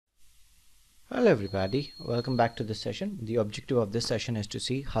Hello everybody, welcome back to this session. The objective of this session is to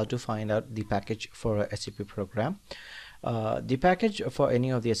see how to find out the package for a SAP program. The package for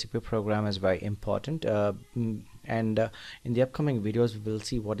any of the SAP program is very important, and in the upcoming videos we will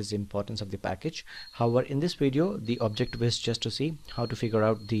see what is the importance of the package. However, in this video the objective is just to see how to figure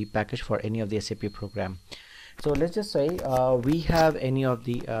out the package for any of the SAP program. So let's just say we have any of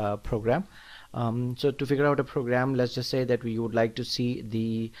the program. So to figure out a program, let's just say that we would like to see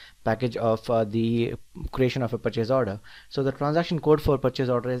the package of the creation of a purchase order. So the transaction code for purchase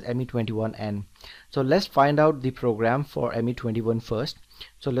order is ME21N. So let's find out the program for ME21 first.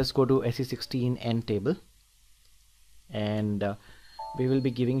 So let's go to SE16N table, and we will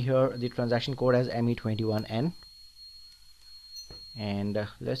be giving here the transaction code as ME21N, and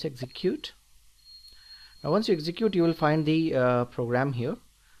let's execute. Now once you execute, you will find the program here.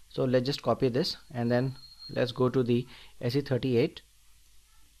 So let's just copy this, and then let's go to the SE38.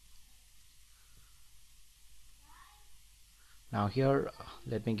 Now here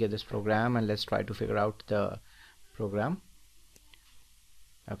let me get this program and let's try to figure out the program.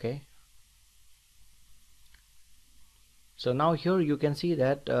 Okay, so now here you can see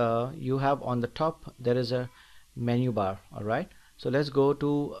that you have on the top there is a menu bar. Alright, so let's go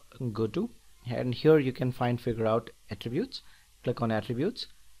to and here you can find figure out attributes. Click on attributes,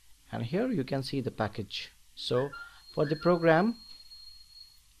 and here you can see the package. So for the program,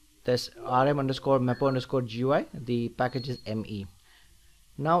 this rm_mapper_gui, the package is ME.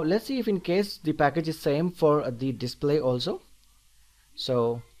 Now let's see if in case the package is same for the display also.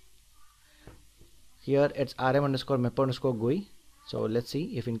 So here it's rm_mapper_gui. So let's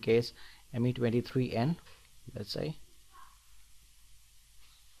see if in case ME23N, let's say.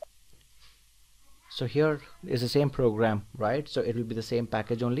 So here is the same program, right? So it will be the same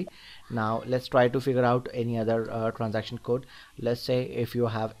package only. Now let's try to figure out any other transaction code. Let's say if you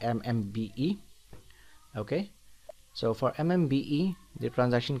have MMBE. Okay, so for MMBE the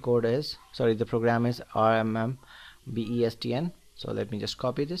transaction code is, sorry, the program is RMMBESTN. So let me just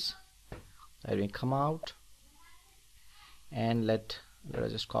copy this, let me come out, and let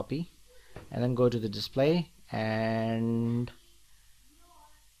us just copy and then go to the display and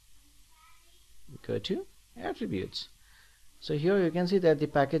go to attributes. So here you can see that the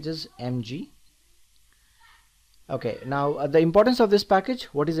package is MG. Okay, now the importance of this package,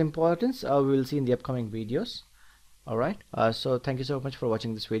 what is importance, we will see in the upcoming videos. Alright, so thank you so much for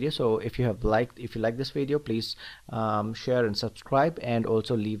watching this video. So if you like this video, please share and subscribe, and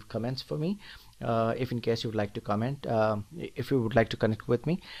also leave comments for me if in case you would like to comment, if you would like to connect with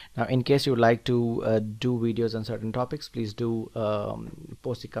me. Now in case you would like to do videos on certain topics, please do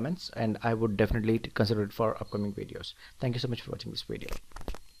post the comments, and I would definitely consider it for upcoming videos. Thank you so much for watching this video.